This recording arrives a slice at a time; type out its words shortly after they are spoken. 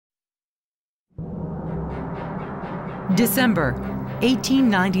December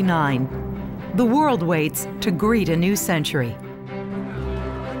 1899. The world waits to greet a new century.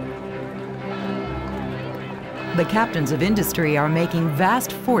 The captains of industry are making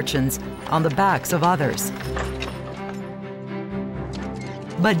vast fortunes on the backs of others.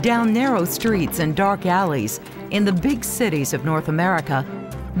 But down narrow streets and dark alleys in the big cities of North America,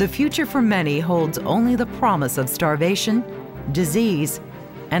 the future for many holds only the promise of starvation, disease,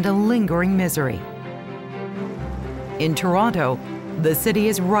 and a lingering misery. In Toronto, the city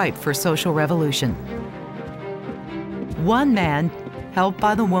is ripe for social revolution. One man, helped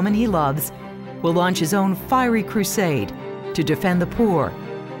by the woman he loves, will launch his own fiery crusade to defend the poor,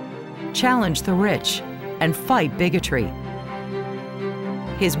 challenge the rich, and fight bigotry.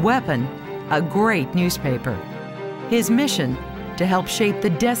 His weapon, a great newspaper. His mission, to help shape the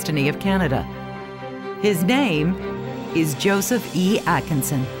destiny of Canada. His name is Joseph E.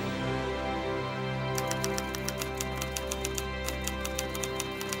 Atkinson.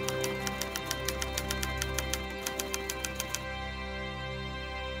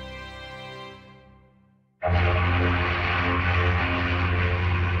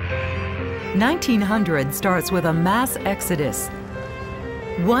 "1900 starts with a mass exodus.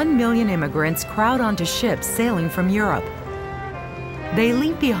 1 million immigrants crowd onto ships sailing from Europe. They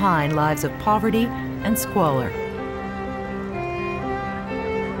leave behind lives of poverty and squalor.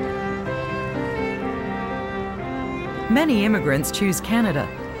 Many immigrants choose Canada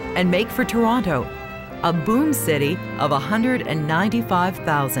and make for Toronto, a boom city of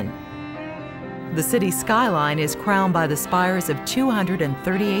 195,000. The city's skyline is crowned by the spires of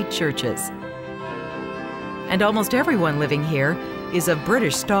 238 churches. And almost everyone living here is of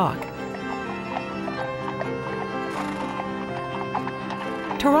British stock.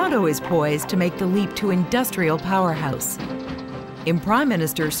 Toronto is poised to make the leap to industrial powerhouse. In Prime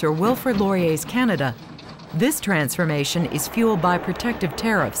Minister Sir Wilfrid Laurier's Canada, this transformation is fueled by protective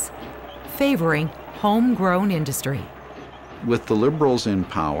tariffs, favoring homegrown industry. With the Liberals in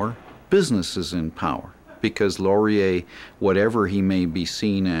power, business is in power, because Laurier, whatever he may be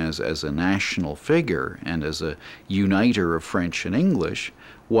seen as a national figure and as a uniter of French and English,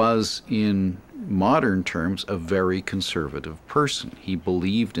 was in modern terms a very conservative person. He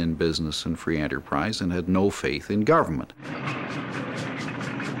believed in business and free enterprise and had no faith in government.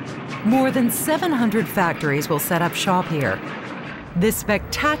 More than 700 factories will set up shop here. This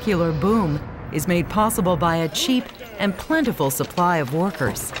spectacular boom is made possible by a cheap and plentiful supply of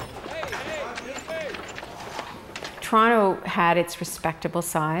workers. Toronto had its respectable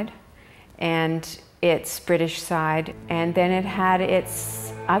side and its British side, and then it had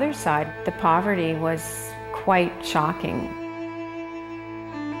its other side. The poverty was quite shocking.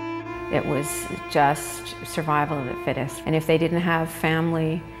 It was just survival of the fittest. And if they didn't have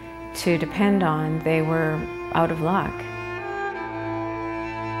family to depend on, they were out of luck.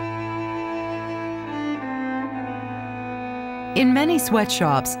 In many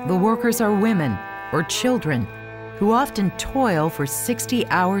sweatshops, the workers are women or children who often toil for 60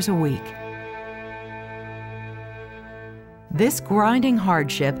 hours a week. This grinding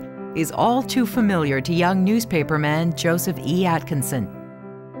hardship is all too familiar to young newspaperman Joseph E. Atkinson.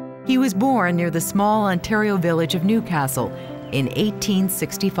 He was born near the small Ontario village of Newcastle in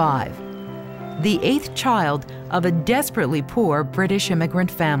 1865, the 8th child of a desperately poor British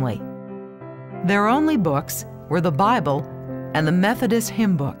immigrant family. Their only books were the Bible and the Methodist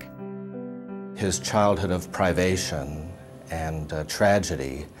hymn book. His childhood of privation and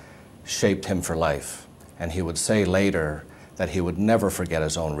tragedy shaped him for life, and he would say later that he would never forget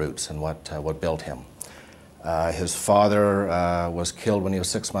his own roots and what built him. His father was killed when he was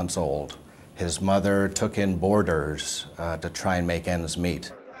 6 months old. His mother took in boarders to try and make ends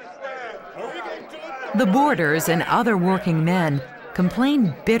meet. The boarders and other working men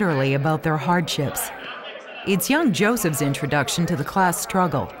complained bitterly about their hardships. It's young Joseph's introduction to the class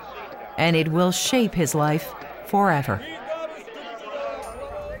struggle, and it will shape his life forever.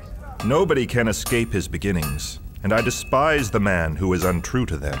 Nobody can escape his beginnings, and I despise the man who is untrue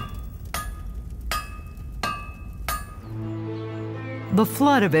to them. The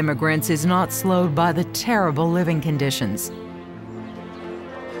flood of immigrants is not slowed by the terrible living conditions.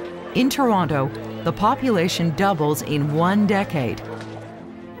 In Toronto, the population doubles in 1 decade,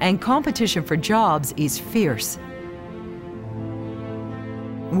 and competition for jobs is fierce.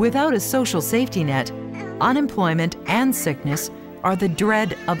 Without a social safety net, unemployment and sickness are the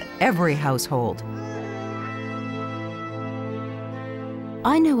dread of every household.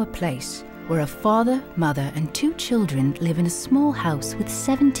 I know a place where a father, mother, and 2 children live in a small house with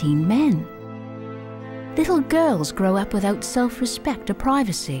 17 men. Little girls grow up without self-respect or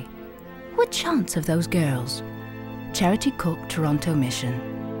privacy. were chants of those girls. Charity Cook, Toronto Mission.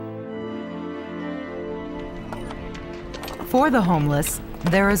 For the homeless,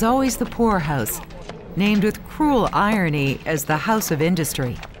 there is always the poorhouse, named with cruel irony as the house of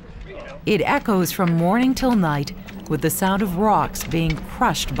industry. It echoes from morning till night with the sound of rocks being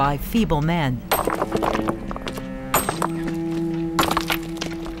crushed by feeble men.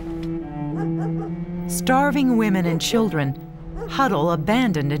 Starving women and children huddle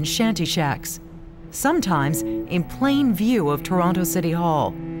abandoned in shanty shacks, sometimes in plain view of Toronto City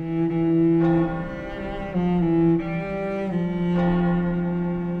Hall.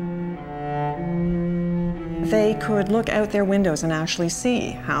 They could look out their windows and actually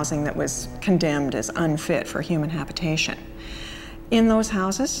see housing that was condemned as unfit for human habitation. In those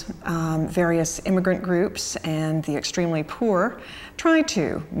houses, various immigrant groups and the extremely poor tried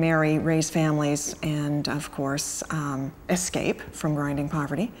to marry, raise families, and of course, escape from grinding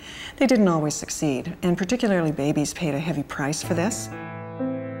poverty. They didn't always succeed, and particularly babies paid a heavy price for this.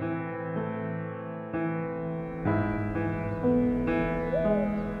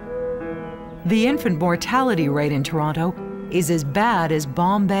 The infant mortality rate in Toronto is as bad as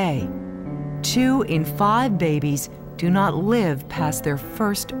Bombay. 2 in 5 babies do not live past their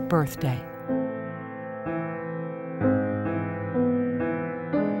first birthday.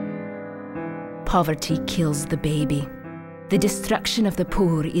 Poverty kills the baby. The destruction of the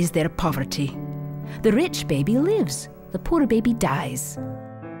poor is their poverty. The rich baby lives, the poor baby dies.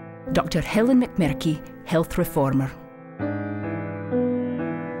 Dr. Helen McMurky, health reformer.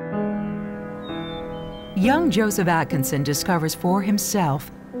 Young Joseph Atkinson discovers for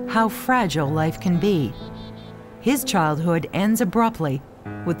himself how fragile life can be. His childhood ends abruptly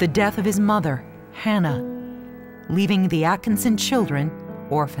with the death of his mother, Hannah, leaving the Atkinson children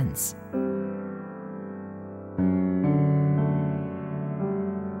orphans.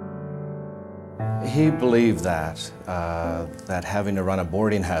 He believed that having to run a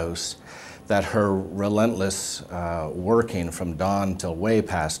boarding house, that her relentless working from dawn till way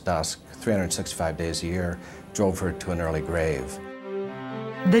past dusk, 365 days a year, drove her to an early grave.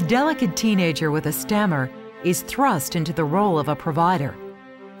 The delicate teenager with a stammer is thrust into the role of a provider,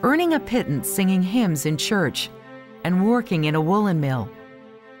 earning a pittance singing hymns in church and working in a woolen mill.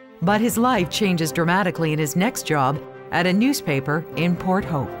 But his life changes dramatically in his next job at a newspaper in Port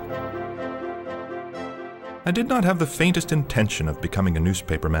Hope. I did not have the faintest intention of becoming a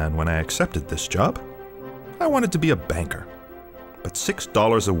newspaperman when I accepted this job. I wanted to be a banker, but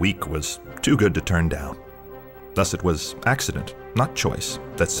 $6 a week was too good to turn down. Thus it was accident, not choice,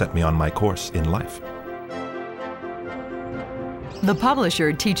 that set me on my course in life. The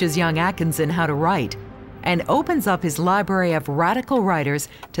publisher teaches young Atkinson how to write and opens up his library of radical writers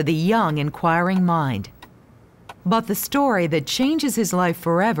to the young, inquiring mind. But the story that changes his life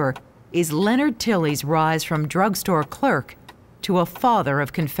forever is Leonard Tilley's rise from drugstore clerk to a father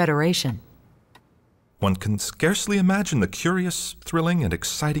of Confederation. One can scarcely imagine the curious, thrilling, and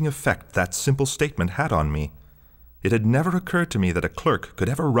exciting effect that simple statement had on me. It had never occurred to me that a clerk could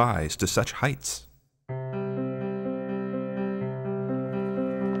ever rise to such heights.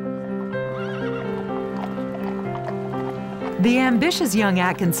 The ambitious young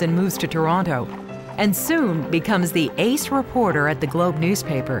Atkinson moves to Toronto and soon becomes the ace reporter at the Globe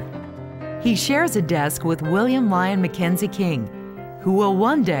newspaper. He shares a desk with William Lyon Mackenzie King, who will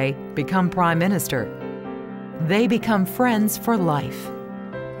one day become Prime Minister. They become friends for life.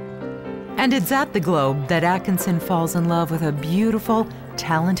 And it's at the Globe that Atkinson falls in love with a beautiful,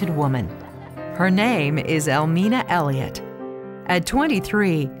 talented woman. Her name is Elmina Elliott. At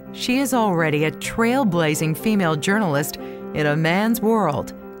 23, she is already a trailblazing female journalist in a man's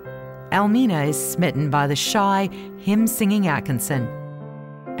world. Elmina is smitten by the shy, hymn-singing Atkinson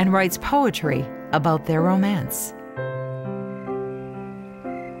and writes poetry about their romance.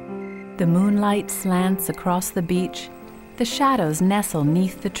 The moonlight slants across the beach, the shadows nestle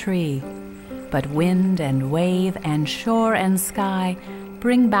 'neath the tree, but wind and wave and shore and sky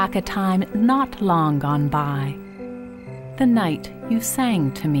bring back a time not long gone by, the night you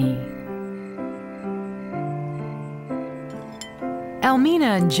sang to me. Elmina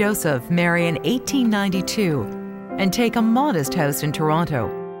and Joseph marry in 1892 and take a modest house in Toronto.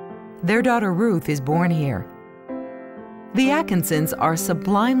 Their daughter Ruth is born here. The Atkinsons are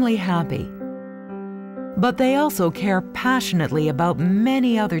sublimely happy, but they also care passionately about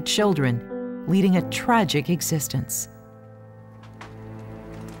many other children leading a tragic existence.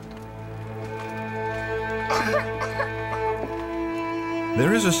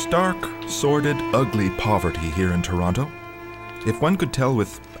 There is a stark, sordid, ugly poverty here in Toronto. If one could tell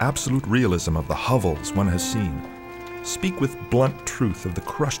with absolute realism of the hovels one has seen, speak with blunt truth of the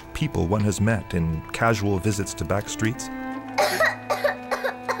crushed people one has met in casual visits to back streets,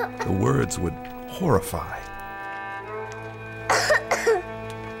 the words would horrify.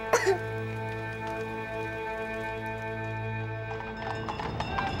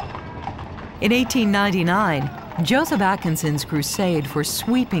 In 1899, Joseph Atkinson's crusade for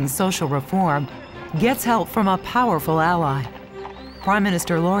sweeping social reform gets help from a powerful ally, Prime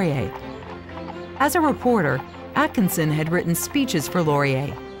Minister Laurier. As a reporter, Atkinson had written speeches for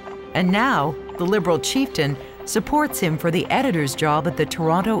Laurier, and now the Liberal chieftain supports him for the editor's job at the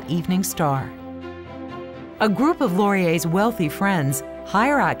Toronto Evening Star. A group of Laurier's wealthy friends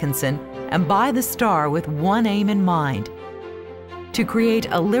hire Atkinson and buy the Star with one aim in mind: to create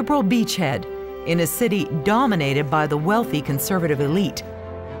a liberal beachhead in a city dominated by the wealthy conservative elite.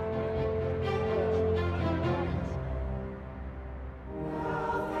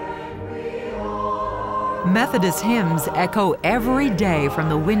 Methodist hymns echo every day from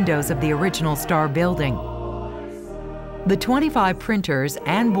the windows of the original Star building. The 25 printers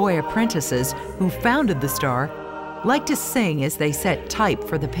and boy apprentices who founded the Star like to sing as they set type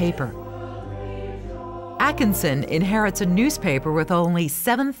for the paper. Atkinson inherits a newspaper with only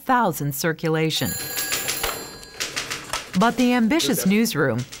 7,000 circulation. But the ambitious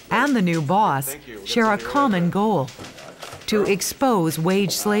newsroom and the new boss share a common goal: to expose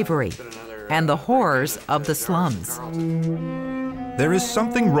wage slavery and the horrors of the slums. There is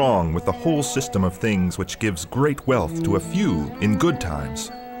something wrong with the whole system of things which gives great wealth to a few in good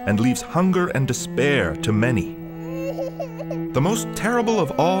times and leaves hunger and despair to many. The most terrible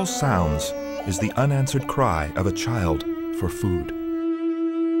of all sounds is the unanswered cry of a child for food.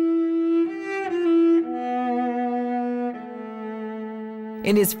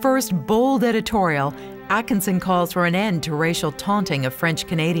 In his first bold editorial, Atkinson calls for an end to racial taunting of French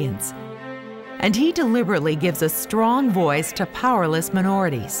Canadians. And he deliberately gives a strong voice to powerless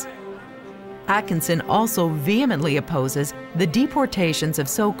minorities. Atkinson also vehemently opposes the deportations of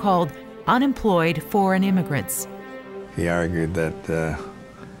so-called unemployed foreign immigrants. He argued that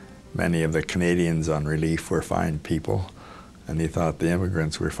many of the Canadians on relief were fine people, and he thought the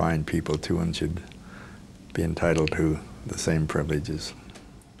immigrants were fine people too and should be entitled to the same privileges.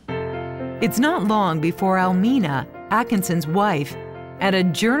 It's not long before Almina, Atkinson's wife, and a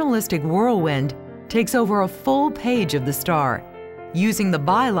journalistic whirlwind takes over a full page of the Star, using the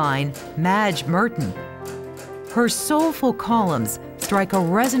byline, Madge Merton. Her soulful columns strike a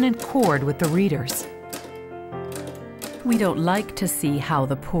resonant chord with the readers. We don't like to see how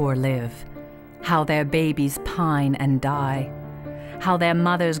the poor live, how their babies pine and die, how their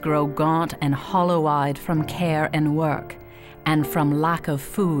mothers grow gaunt and hollow-eyed from care and work, and from lack of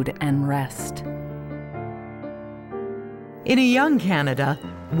food and rest. In a young Canada,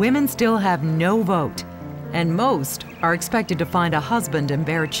 women still have no vote, and most are expected to find a husband and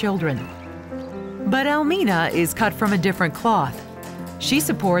bear children. But Almina is cut from a different cloth. She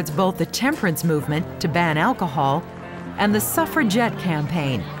supports both the temperance movement to ban alcohol and the suffragette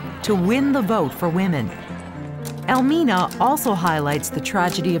campaign to win the vote for women. Almina also highlights the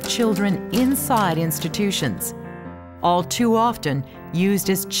tragedy of children inside institutions, all too often used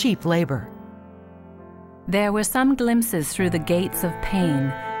as cheap labor. There were some glimpses through the gates of pain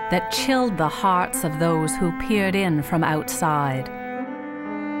that chilled the hearts of those who peered in from outside.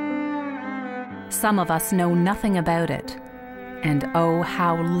 Some of us know nothing about it, and oh,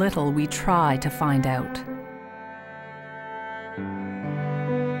 how little we try to find out.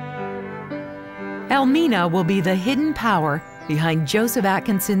 Almina will be the hidden power behind Joseph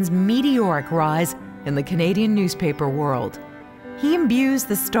Atkinson's meteoric rise in the Canadian newspaper world. He imbues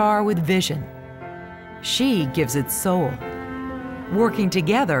the Star with vision. She gives it soul. Working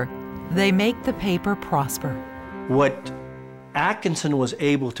together, they make the paper prosper. What Atkinson was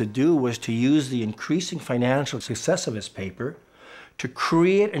able to do was to use the increasing financial success of his paper to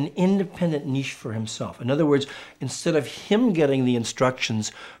create an independent niche for himself. In other words, instead of him getting the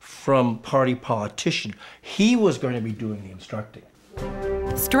instructions from party politician, he was going to be doing the instructing.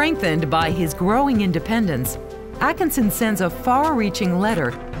 Strengthened by his growing independence, Atkinson sends a far-reaching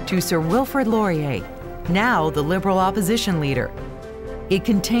letter to Sir Wilfrid Laurier, now the Liberal opposition leader. It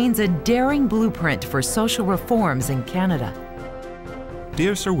contains a daring blueprint for social reforms in Canada.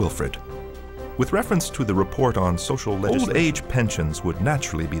 Dear Sir Wilfrid, with reference to the report on social legislation, old age pensions would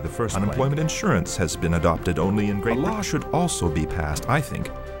naturally be the first. Unemployment insurance has been adopted only in Great Britain. A law should also be passed, I think,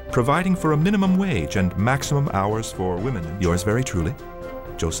 providing for a minimum wage and maximum hours for women. Yours very truly,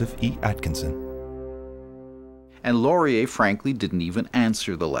 Joseph E. Atkinson. And Laurier, frankly, didn't even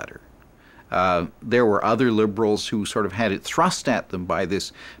answer the letter. There were other Liberals who sort of had it thrust at them by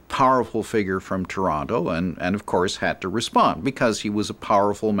this powerful figure from Toronto, and of course had to respond because he was a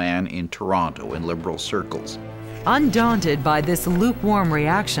powerful man in Toronto in Liberal circles. Undaunted by this lukewarm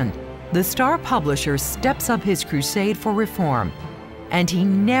reaction, the Star publisher steps up his crusade for reform, and he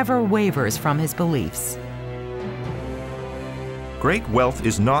never wavers from his beliefs. Great wealth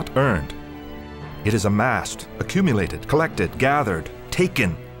is not earned. It is amassed, accumulated, collected, gathered,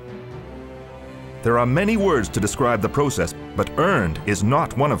 taken. There are many words to describe the process, but earned is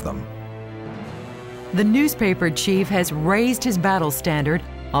not one of them. The newspaper chief has raised his battle standard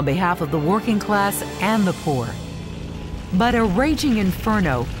on behalf of the working class and the poor. But a raging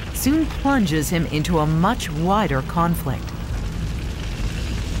inferno soon plunges him into a much wider conflict.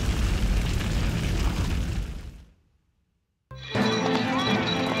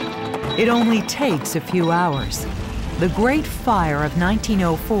 It only takes a few hours. The Great Fire of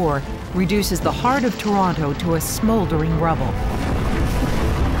 1904 reduces the heart of Toronto to a smoldering rubble.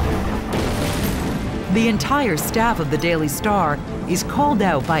 The entire staff of the Daily Star is called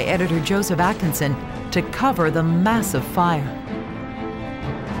out by editor Joseph Atkinson to cover the massive fire.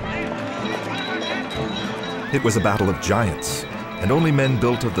 It was a battle of giants, and only men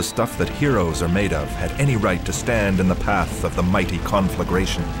built of the stuff that heroes are made of had any right to stand in the path of the mighty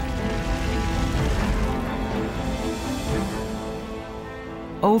conflagration.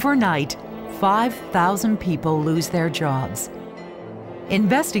 Overnight, 5,000 people lose their jobs.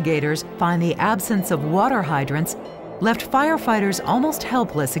 Investigators find the absence of water hydrants left firefighters almost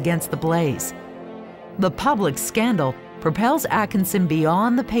helpless against the blaze. The public scandal propels Atkinson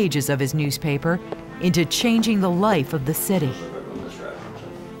beyond the pages of his newspaper into changing the life of the city.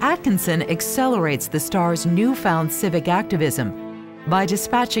 Atkinson accelerates the Star's newfound civic activism by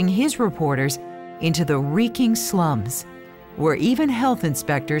dispatching his reporters into the reeking slums, where even health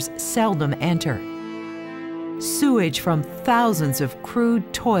inspectors seldom enter. Sewage from thousands of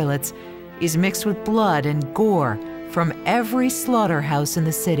crude toilets is mixed with blood and gore from every slaughterhouse in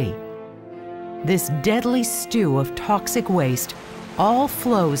the city. This deadly stew of toxic waste all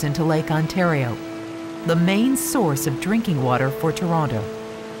flows into Lake Ontario, the main source of drinking water for Toronto.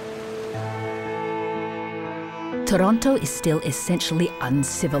 Toronto is still essentially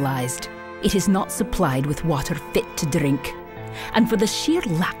uncivilized. It is not supplied with water fit to drink. And for the sheer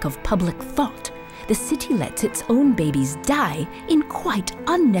lack of public thought, the city lets its own babies die in quite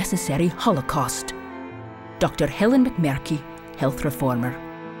unnecessary holocaust. Dr. Helen McMurky, health reformer.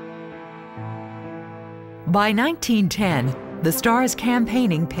 By 1910, the Star's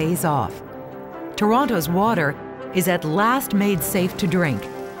campaigning pays off. Toronto's water is at last made safe to drink,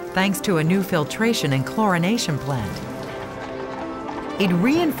 thanks to a new filtration and chlorination plant. It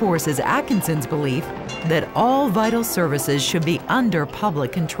reinforces Atkinson's belief that all vital services should be under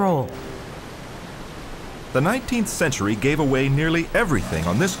public control. The 19th century gave away nearly everything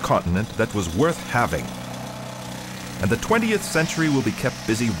on this continent that was worth having. And the 20th century will be kept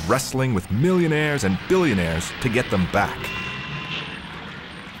busy wrestling with millionaires and billionaires to get them back.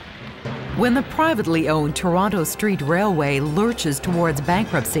 When the privately owned Toronto Street Railway lurches towards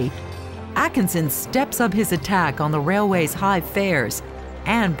bankruptcy, Atkinson steps up his attack on the railway's high fares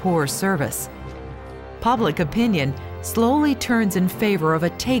and poor service. Public opinion slowly turns in favor of a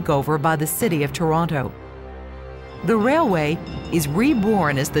takeover by the City of Toronto. The railway is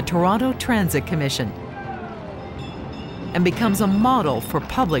reborn as the Toronto Transit Commission and becomes a model for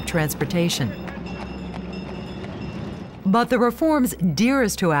public transportation. But the reforms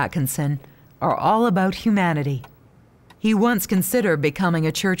dearest to Atkinson are all about humanity. He once considered becoming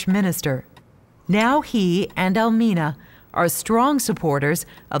a church minister. Now he and Almina are strong supporters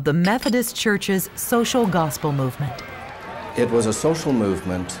of the Methodist Church's social gospel movement. It was a social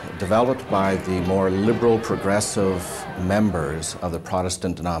movement developed by the more liberal, progressive members of the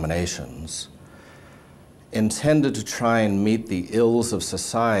Protestant denominations, intended to try and meet the ills of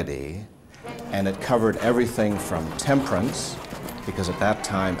society, and it covered everything from temperance, because at that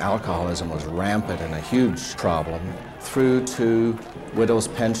time alcoholism was rampant and a huge problem, through to widows'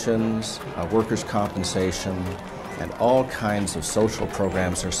 pensions, workers' compensation, and all kinds of social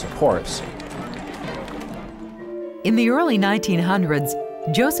programs or supports. In the early 1900s,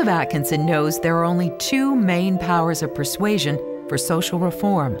 Joseph Atkinson knows there are only two main powers of persuasion for social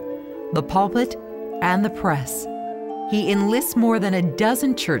reform: the pulpit and the press. He enlists more than a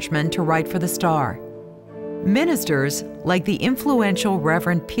dozen churchmen to write for the Star. Ministers like the influential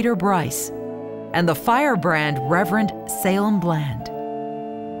Reverend Peter Bryce and the firebrand Reverend Salem Bland.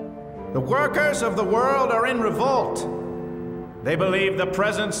 The workers of the world are in revolt. They believe the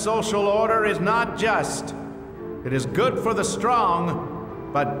present social order is not just. It is good for the strong,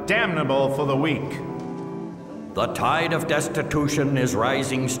 but damnable for the weak. The tide of destitution is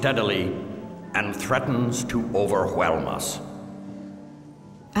rising steadily and threatens to overwhelm us.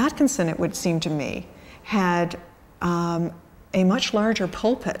 Atkinson, it would seem to me, had a much larger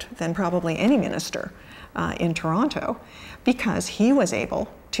pulpit than probably any minister in Toronto, because he was able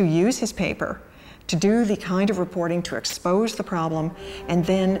to use his paper to do the kind of reporting to expose the problem and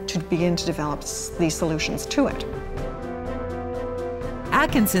then to begin to develop these solutions to it.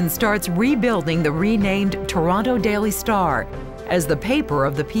 Atkinson starts rebuilding the renamed Toronto Daily Star as the paper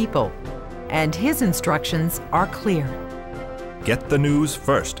of the people, and his instructions are clear. Get the news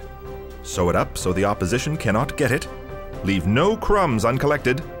first. Sew it up so the opposition cannot get it. Leave no crumbs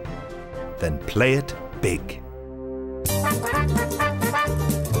uncollected. Then play it big.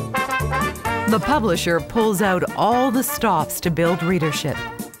 The publisher pulls out all the stops to build readership.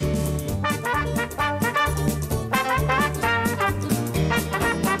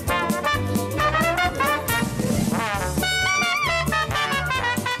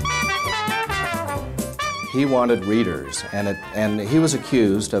 He wanted readers, and he was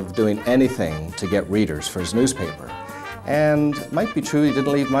accused of doing anything to get readers for his newspaper. And it might be true he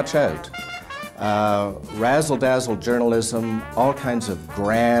didn't leave much out. Razzle-dazzle journalism, all kinds of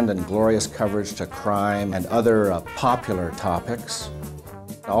grand and glorious coverage to crime and other popular topics,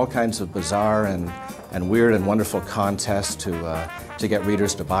 all kinds of bizarre and weird and wonderful contests to get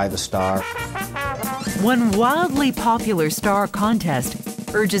readers to buy the Star. One wildly popular Star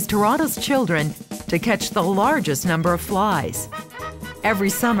contest urges Toronto's children to catch the largest number of flies. Every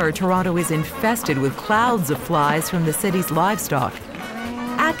summer, Toronto is infested with clouds of flies from the city's livestock.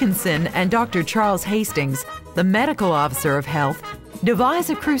 Atkinson and Dr. Charles Hastings, the medical officer of health, devise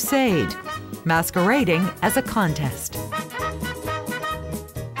a crusade, masquerading as a contest.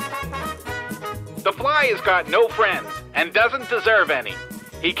 The fly has got no friends and doesn't deserve any.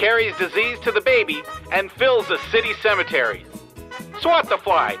 He carries disease to the baby and fills the city cemeteries. Swat the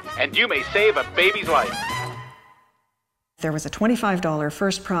fly, and you may save a baby's life. There was a $25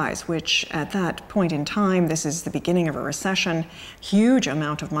 first prize, which at that point in time, this is the beginning of a recession, huge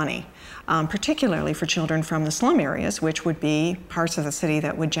amount of money, particularly for children from the slum areas, which would be parts of the city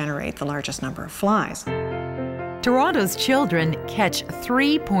that would generate the largest number of flies. Toronto's children catch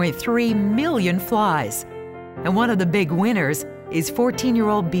 3.3 million flies, and one of the big winners is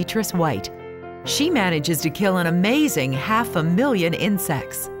 14-year-old Beatrice White. She manages to kill an amazing 500,000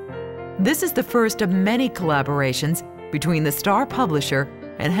 insects. This is the first of many collaborations between the Star publisher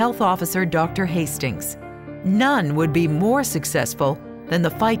and health officer Dr. Hastings. None would be more successful than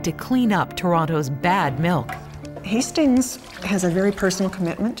the fight to clean up Toronto's bad milk. Hastings has a very personal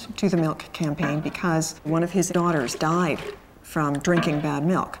commitment to the milk campaign because one of his daughters died from drinking bad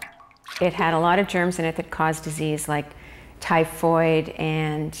milk. It had a lot of germs in it that caused disease like typhoid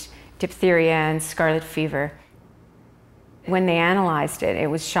and diphtheria and scarlet fever. When they analyzed it,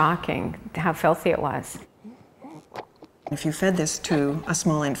 it was shocking how filthy it was. If you fed this to a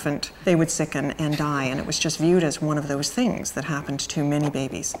small infant, they would sicken and die, and it was just viewed as one of those things that happened to many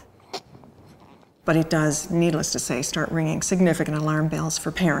babies. But it does, needless to say, start ringing significant alarm bells for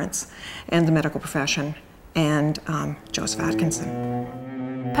parents and the medical profession and Joseph Atkinson.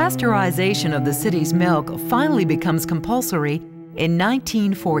 Pasteurization of the city's milk finally becomes compulsory in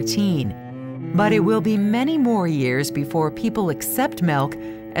 1914, but it will be many more years before people accept milk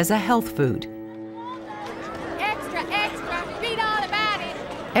as a health food. Extra, extra, read all about it.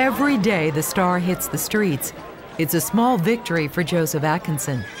 Every day the Star hits the streets, it's a small victory for Joseph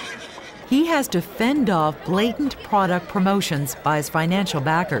Atkinson. He has to fend off blatant product promotions by his financial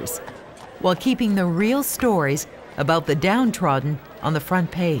backers, while keeping the real stories about the downtrodden on the front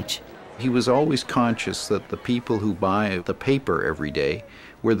page. He was always conscious that the people who buy the paper every day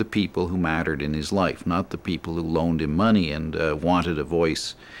were the people who mattered in his life, not the people who loaned him money and wanted a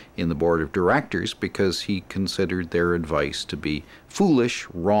voice in the board of directors because he considered their advice to be foolish,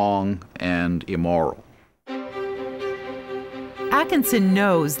 wrong, and immoral. Atkinson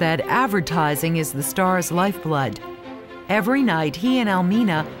knows that advertising is the Star's lifeblood. Every night he and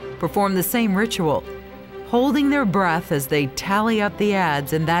Almina perform the same ritual, holding their breath as they tally up the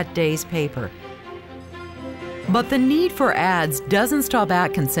ads in that day's paper. But the need for ads doesn't stop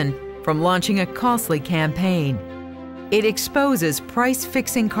Atkinson from launching a costly campaign. It exposes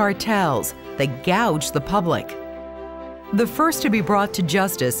price-fixing cartels that gouge the public. The first to be brought to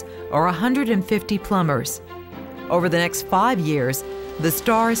justice are 150 plumbers. Over the next 5 years, the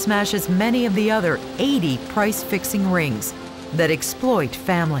Star smashes many of the other 80 price-fixing rings that exploit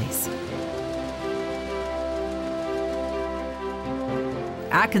families.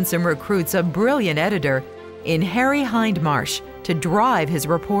 Atkinson recruits a brilliant editor in Harry Hindmarsh to drive his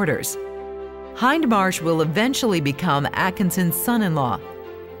reporters. Hindmarsh will eventually become Atkinson's son-in-law,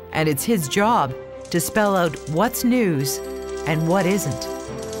 and it's his job to spell out what's news and what isn't.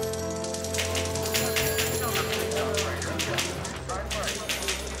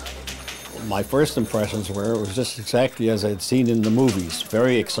 My first impressions were it was just exactly as I'd seen in the movies.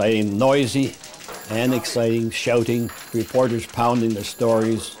 Very exciting, noisy and exciting, shouting, reporters pounding their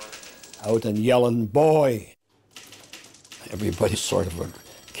stories out and yelling, "Boy!" Everybody sort of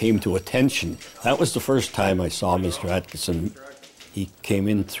came to attention. That was the first time I saw Mr. Atkinson. He came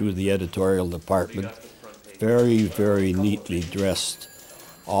in through the editorial department, very, very neatly dressed.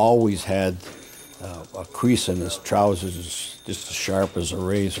 Always had a crease in his trousers, just as sharp as a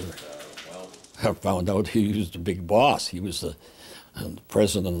razor. I found out he was the big boss. He was the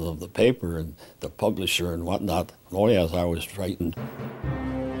president of the paper and the publisher and whatnot. Oh yes, I was frightened.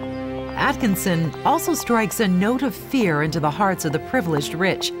 Atkinson also strikes a note of fear into the hearts of the privileged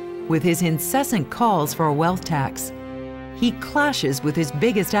rich with his incessant calls for a wealth tax. He clashes with his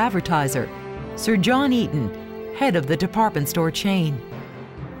biggest advertiser, Sir John Eaton, head of the department store chain.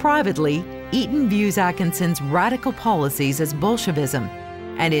 Privately, Eaton views Atkinson's radical policies as Bolshevism,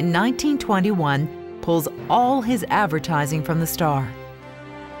 and in 1921 pulls all his advertising from the Star.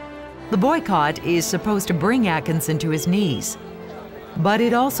 The boycott is supposed to bring Atkinson to his knees, but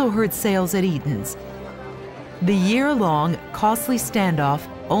it also hurt sales at Eaton's. The year-long, costly standoff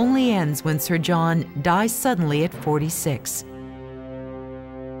only ends when Sir John dies suddenly at 46.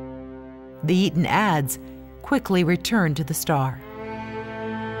 The Eaton ads quickly return to the Star.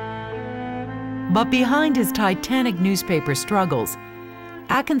 But behind his titanic newspaper struggles,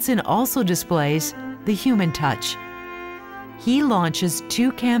 Atkinson also displays the human touch. He launches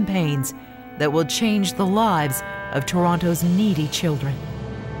 2 campaigns that will change the lives of Toronto's needy children.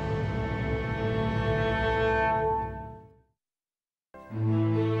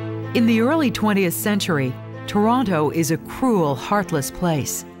 In the early 20th century, Toronto is a cruel, heartless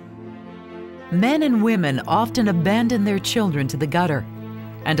place. Men and women often abandon their children to the gutter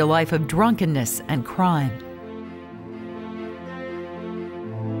and a life of drunkenness and crime.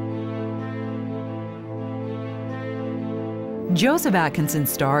 Joseph Atkinson's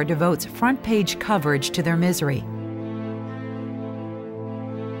Star devotes front-page coverage to their misery.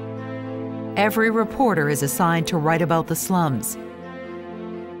 Every reporter is assigned to write about the slums.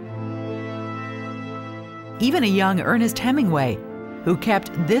 Even a young Ernest Hemingway, who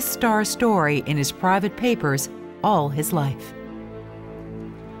kept this Star story in his private papers all his life.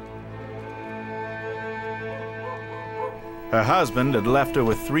 Her husband had left her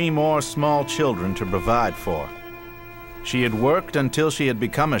with 3 more small children to provide for. She had worked until she had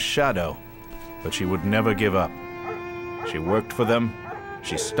become a shadow, but she would never give up. She worked for them,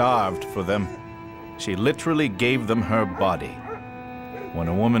 she starved for them, she literally gave them her body. When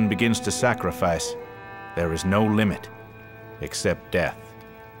a woman begins to sacrifice, there is no limit except death.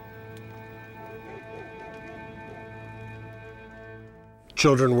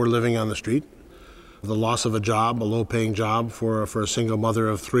 Children were living on the street. The loss of a job, a low-paying job for a single mother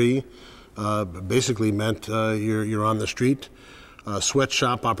of 3, basically meant you're on the street.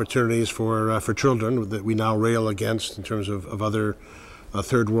 Sweatshop opportunities for children that we now rail against in terms of other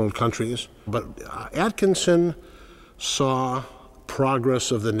third world countries. But Atkinson saw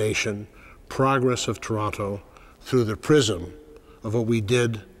progress of the nation, progress of Toronto through the prism of what we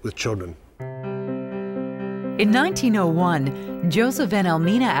did with children. In 1901, Joseph and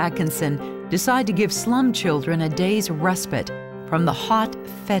Elmina Atkinson decide to give slum children a day's respite from the hot,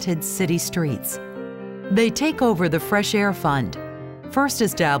 fetid city streets. They take over the Fresh Air Fund, first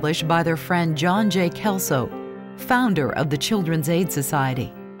established by their friend John J. Kelso, founder of the Children's Aid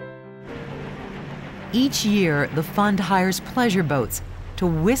Society. Each year, the fund hires pleasure boats to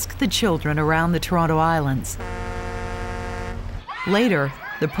whisk the children around the Toronto Islands. Later,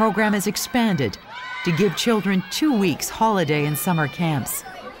 the program is expanded to give children 2 weeks holiday and summer camps.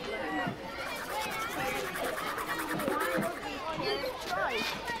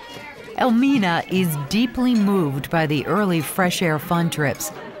 Elmina is deeply moved by the early Fresh Air Fund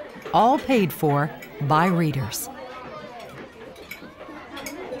trips, all paid for by readers.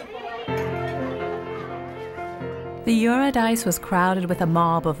 The Eurodice was crowded with a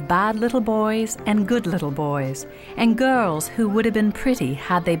mob of bad little boys and good little boys, and girls who would have been pretty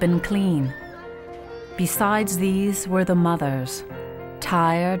had they been clean. Besides these were the mothers,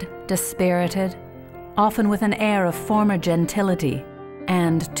 tired, dispirited, often with an air of former gentility,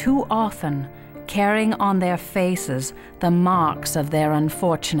 and too often carrying on their faces the marks of their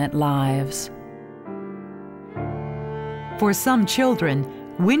unfortunate lives. For some children,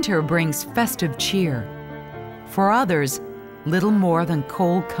 winter brings festive cheer. For others, little more than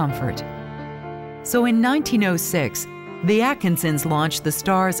cold comfort. So in 1906, the Atkinsons launched the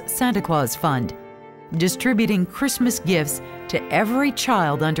Star's Santa Claus Fund, distributing Christmas gifts to every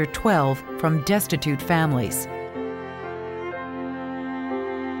child under 12 from destitute families.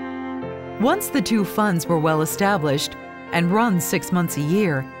 Once the two funds were well established and run 6 months a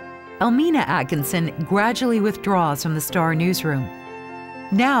year, Elmina Atkinson gradually withdraws from the Star newsroom.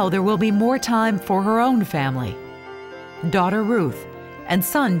 Now there will be more time for her own family, daughter Ruth and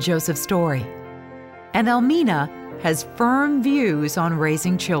son Joseph Story. And Elmina has firm views on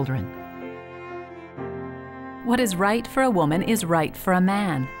raising children. What is right for a woman is right for a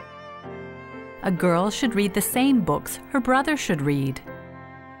man. A girl should read the same books her brother should read.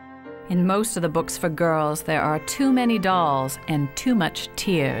 In most of the books for girls, there are too many dolls and too much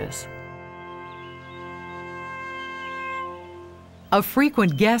tears. A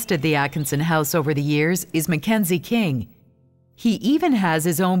frequent guest at the Atkinson house over the years is Mackenzie King. He even has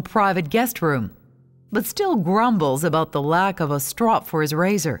his own private guest room, but still grumbles about the lack of a strop for his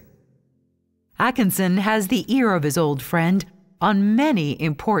razor. Atkinson has the ear of his old friend on many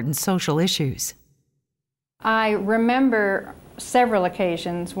important social issues. I remember several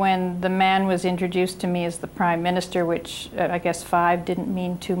occasions when the man was introduced to me as the Prime Minister, which I guess 5 didn't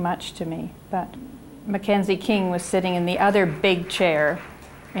mean too much to me, but Mackenzie King was sitting in the other big chair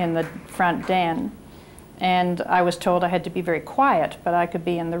in the front den, and I was told I had to be very quiet, but I could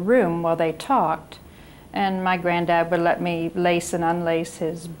be in the room while they talked. And my granddad would let me lace and unlace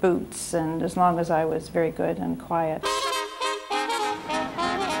his boots, and as long as I was very good and quiet.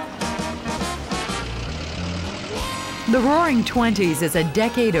 The Roaring Twenties is a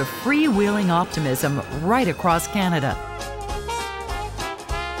decade of freewheeling optimism right across Canada.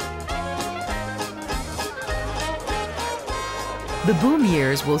 The boom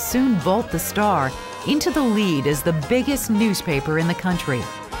years will soon vault the Star into the lead as the biggest newspaper in the country.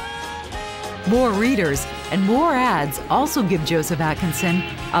 More readers and more ads also give Joseph Atkinson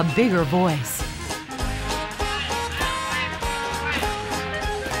a bigger voice.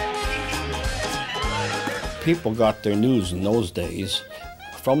 People got their news in those days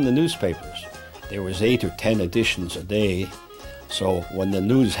from the newspapers. There was 8 or 10 editions a day, so when the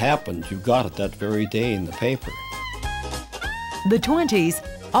news happened, you got it that very day in the paper. The 20s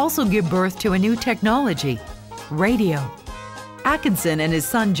also give birth to a new technology, radio. Atkinson and his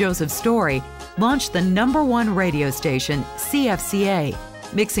son Joseph Story launched the #1 radio station, CFCA,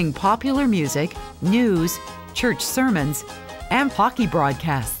 mixing popular music, news, church sermons, and hockey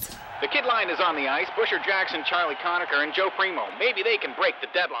broadcasts. The kid line is on the ice. Busher Jackson, Charlie Conacher, and Joe Primo. Maybe they can break the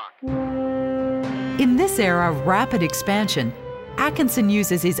deadlock. In this era of rapid expansion, Atkinson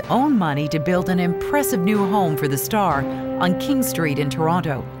uses his own money to build an impressive new home for the Star on King Street in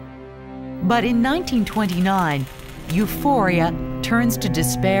Toronto. But in 1929, euphoria turns to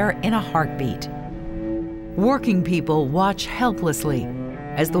despair in a heartbeat. Working people watch helplessly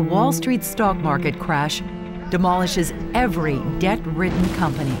as the Wall Street stock market crash demolishes every debt-ridden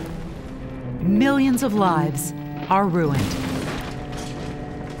company. Millions of lives are ruined.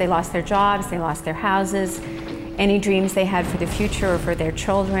 They lost their jobs, they lost their houses. Any dreams they had for the future or for their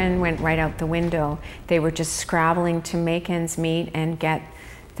children went right out the window. They were just scrabbling to make ends meet and get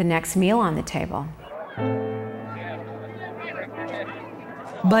the next meal on the table.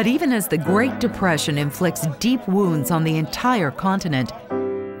 But even as the Great Depression inflicts deep wounds on the entire continent,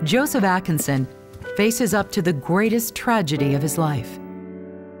 Joseph Atkinson faces up to the greatest tragedy of his life.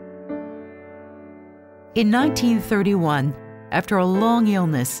 In 1931, after a long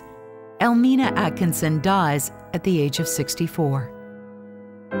illness, Elmina Atkinson dies at the age of 64.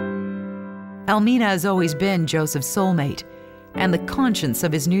 Elmina has always been Joseph's soulmate and the conscience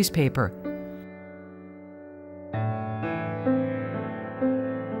of his newspaper.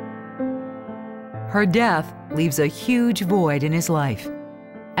 Her death leaves a huge void in his life,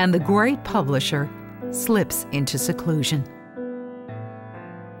 and the great publisher slips into seclusion.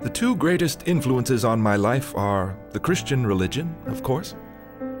 The two greatest influences on my life are the Christian religion, of course,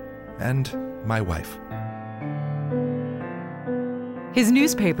 and my wife. His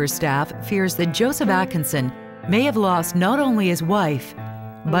newspaper staff fears that Joseph Atkinson may have lost not only his wife,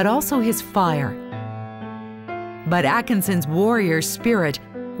 but also his fire. But Atkinson's warrior spirit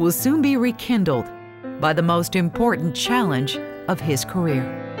will soon be rekindled by the most important challenge of his career.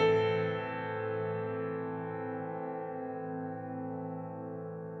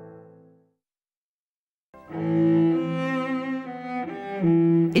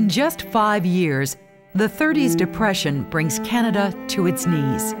 In just 5 years, the 30s depression brings Canada to its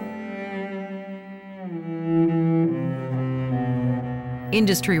knees.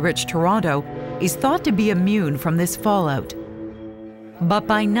 Industry-rich Toronto is thought to be immune from this fallout, But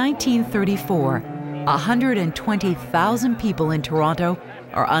by 1934, 120,000 people in Toronto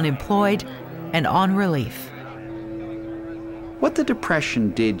are unemployed and on relief. What the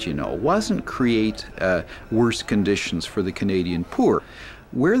Depression did, wasn't create worse conditions for the Canadian poor.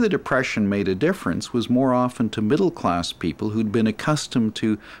 Where the Depression made a difference was more often to middle-class people who'd been accustomed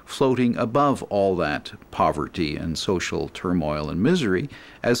to floating above all that poverty and social turmoil and misery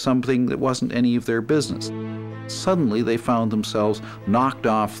as something that wasn't any of their business. Suddenly they found themselves knocked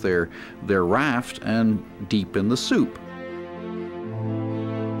off their raft and deep in the soup.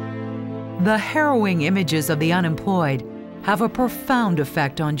 The harrowing images of the unemployed have a profound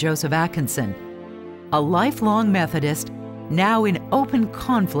effect on Joseph Atkinson, a lifelong Methodist now in open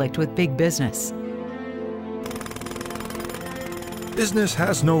conflict with big business. Business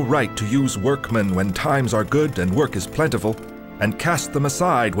has no right to use workmen when times are good and work is plentiful, and cast them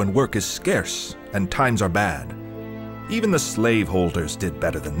aside when work is scarce and times are bad. Even the slaveholders did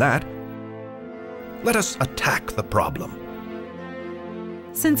better than that. Let us attack the problem.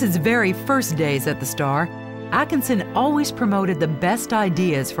 Since its very first days at the Star, Atkinson always promoted the best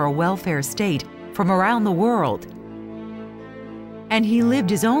ideas for a welfare state from around the world. And he lived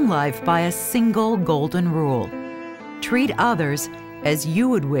his own life by a single golden rule: treat others as you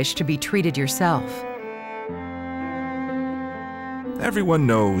would wish to be treated yourself. Everyone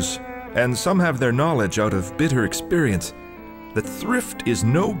knows, and some have their knowledge out of bitter experience, that thrift is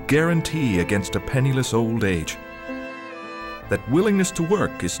no guarantee against a penniless old age. That willingness to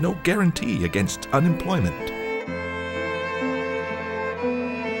work is no guarantee against unemployment.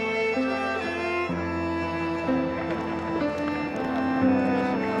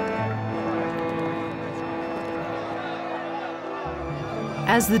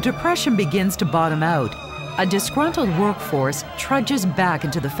 As the Depression begins to bottom out, a disgruntled workforce trudges back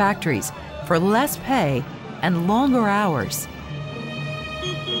into the factories for less pay and longer hours.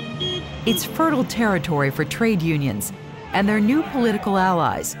 It's fertile territory for trade unions and their new political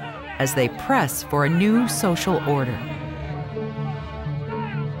allies as they press for a new social order.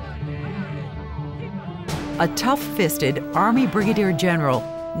 A tough-fisted Army Brigadier General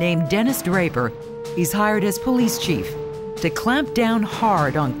named Dennis Draper is hired as police chief to clamp down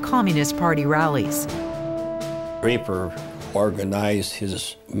hard on Communist Party rallies. Draper organized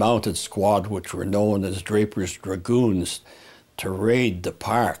his mounted squad, which were known as Draper's Dragoons, to raid the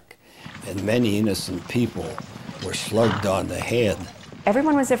park, and many innocent people were slugged on the head.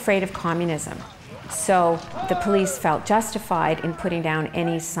 Everyone was afraid of communism, so the police felt justified in putting down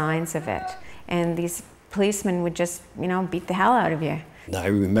any signs of it. And these policemen would just, beat the hell out of you. I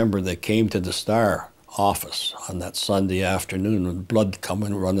remember they came to the Star office on that Sunday afternoon with blood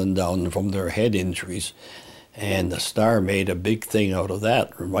coming running down from their head injuries, and the Star made a big thing out of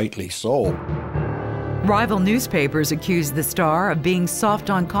that, rightly so. Rival newspapers accused the Star of being soft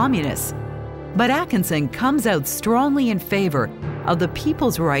on communists, but Atkinson comes out strongly in favor of the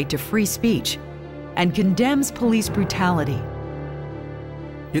people's right to free speech and condemns police brutality.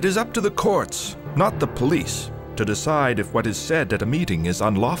 It is up to the courts, not the police, to decide if what is said at a meeting is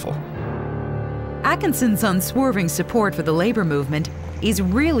unlawful. Atkinson's unswerving support for the labor movement is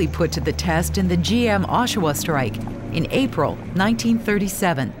really put to the test in the GM Oshawa strike in April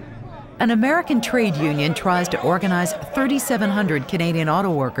 1937. An American trade union tries to organize 3,700 Canadian auto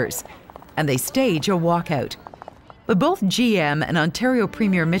workers, and they stage a walkout. But both GM and Ontario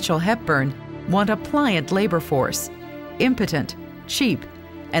Premier Mitchell Hepburn want a pliant labor force, impotent, cheap,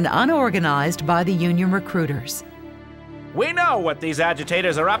 and unorganized by the union recruiters. We know what these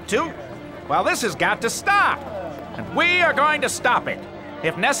agitators are up to. Well, this has got to stop, and we are going to stop it.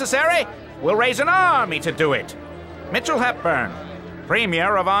 If necessary, we'll raise an army to do it. Mitchell Hepburn,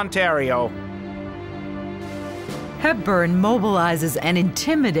 Premier of Ontario. Hepburn mobilizes an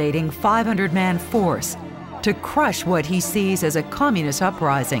intimidating 500-man force to crush what he sees as a communist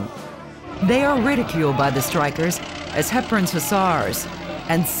uprising. They are ridiculed by the strikers as Hepburn's hussars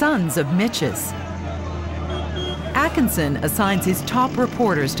and sons of Mitch's. Atkinson assigns his top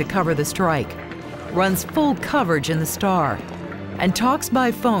reporters to cover the strike, runs full coverage in the Star, and talks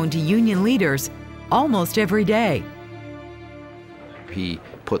by phone to union leaders almost every day. He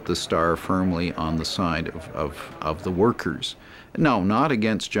put the Star firmly on the side of the workers. No, not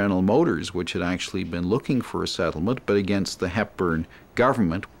against General Motors, which had actually been looking for a settlement, but against the Hepburn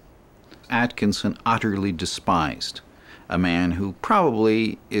government. Atkinson utterly despised a man who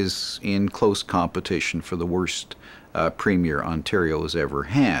probably is in close competition for the worst premier Ontario has ever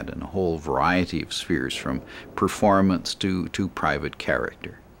had in a whole variety of spheres, from performance to private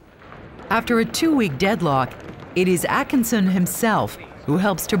character. After a 2-week deadlock, it is Atkinson himself who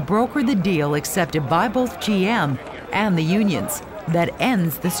helps to broker the deal accepted by both GM and the unions, that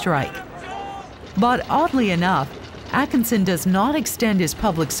ends the strike. But oddly enough, Atkinson does not extend his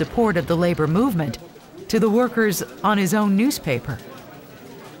public support of the labor movement to the workers on his own newspaper.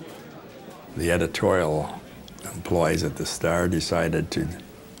 The editorial employees at the Star decided to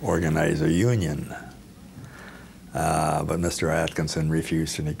organize a union, but Mr. Atkinson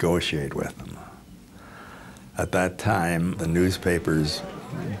refused to negotiate with them. At that time, the newspapers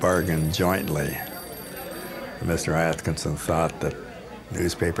bargained jointly. Mr. Atkinson thought that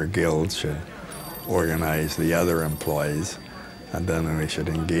newspaper guilds should organize the other employees, and then we should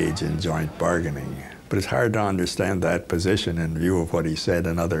engage in joint bargaining. But it's hard to understand that position in view of what he said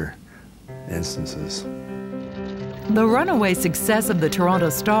in other instances. The runaway success of the Toronto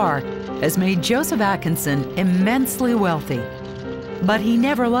Star has made Joseph Atkinson immensely wealthy. But he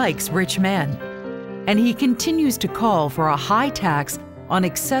never likes rich men, and he continues to call for a high tax on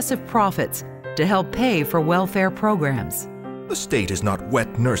excessive profits to help pay for welfare programs. The state is not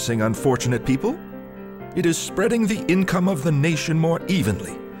wet nursing unfortunate people. It is spreading the income of the nation more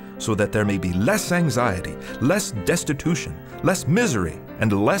evenly, so that there may be less anxiety, less destitution, less misery,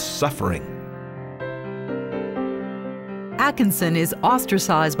 and less suffering. Atkinson is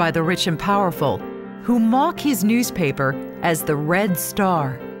ostracized by the rich and powerful, who mock his newspaper as the Red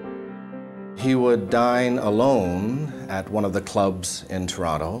Star. He would dine alone at one of the clubs in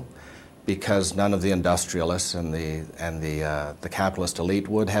Toronto because none of the industrialists and the capitalist elite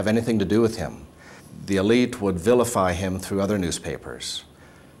would have anything to do with him. The elite would vilify him through other newspapers.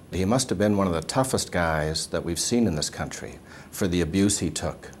 He must have been one of the toughest guys that we've seen in this country for the abuse he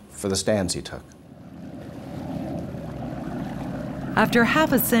took, for the stands he took. After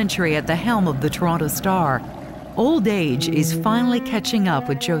half a century at the helm of the Toronto Star, old age is finally catching up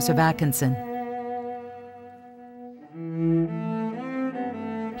with Joseph Atkinson.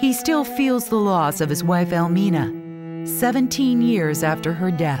 He still feels the loss of his wife Elmina, 17 years after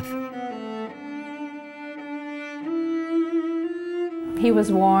her death. He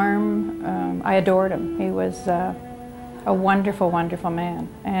was warm. I adored him. He was a wonderful, wonderful man,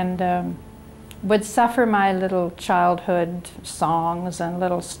 and would suffer my little childhood songs and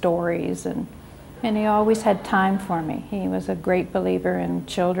little stories, and he always had time for me. He was a great believer in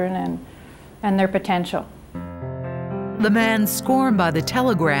children and their potential. The man scorned by the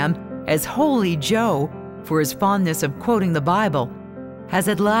Telegram as Holy Joe for his fondness of quoting the Bible has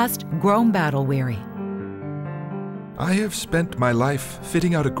at last grown battle-weary. I have spent my life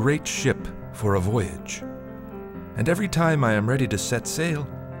fitting out a great ship for a voyage, and every time I am ready to set sail,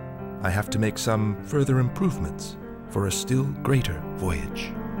 I have to make some further improvements for a still greater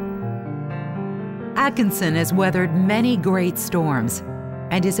voyage. Atkinson has weathered many great storms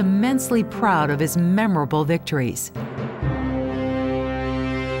and is immensely proud of his memorable victories.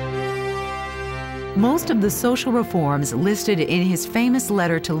 Most of the social reforms listed in his famous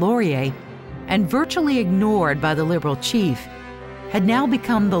letter to Laurier and virtually ignored by the Liberal chief had now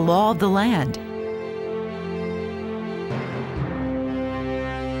become the law of the land.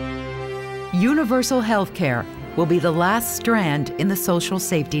 Universal health care will be the last strand in the social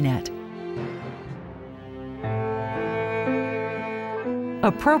safety net.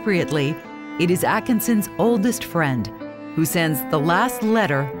 Appropriately, it is Atkinson's oldest friend who sends the last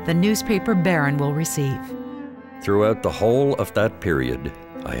letter the newspaper baron will receive. Throughout the whole of that period,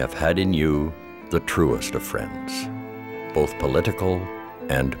 I have had in you the truest of friends, both political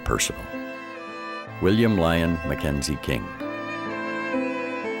and personal. William Lyon Mackenzie King.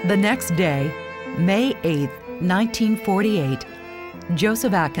 The next day, May 8, 1948,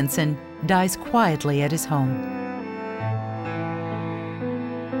 Joseph Atkinson dies quietly at his home.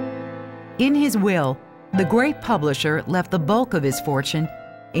 In his will, the great publisher left the bulk of his fortune,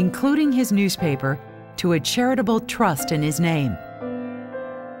 including his newspaper, to a charitable trust in his name.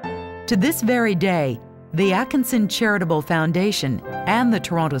 To this very day, the Atkinson Charitable Foundation and the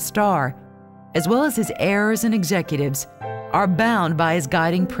Toronto Star, as well as his heirs and executives, are bound by his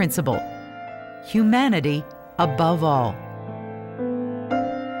guiding principle: humanity above all.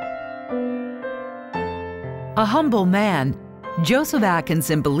 A humble man, Joseph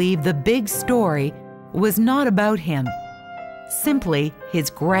Atkinson believed the big story was not about him, simply his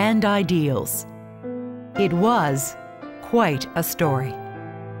grand ideals. It was quite a story.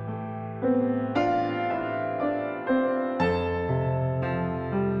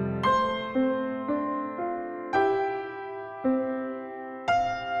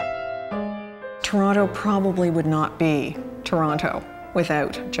 Toronto probably would not be Toronto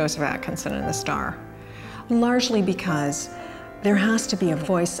without Joseph Atkinson and the Star, largely because there has to be a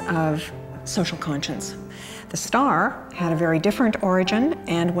voice of social conscience. The Star had a very different origin,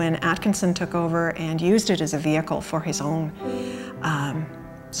 and when Atkinson took over and used it as a vehicle for his own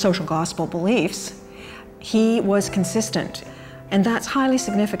social gospel beliefs, he was consistent. And that's highly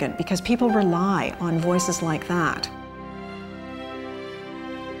significant because people rely on voices like that.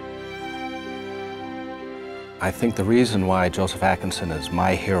 I think the reason why Joseph Atkinson is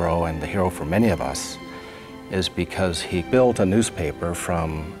my hero and the hero for many of us is because he built a newspaper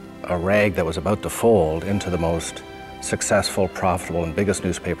from a rag that was about to fold into the most successful, profitable, and biggest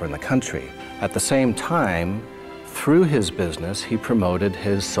newspaper in the country. At the same time, through his business, he promoted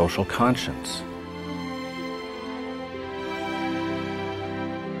his social conscience.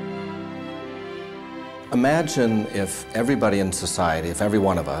 Imagine if everybody in society, if every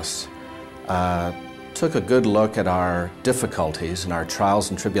one of us, took a good look at our difficulties and our trials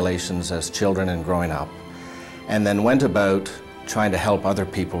and tribulations as children and growing up, and then went about trying to help other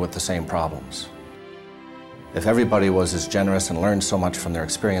people with the same problems. If everybody was as generous and learned so much from their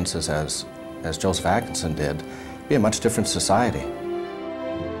experiences as Joseph Atkinson did, it'd be a much different society.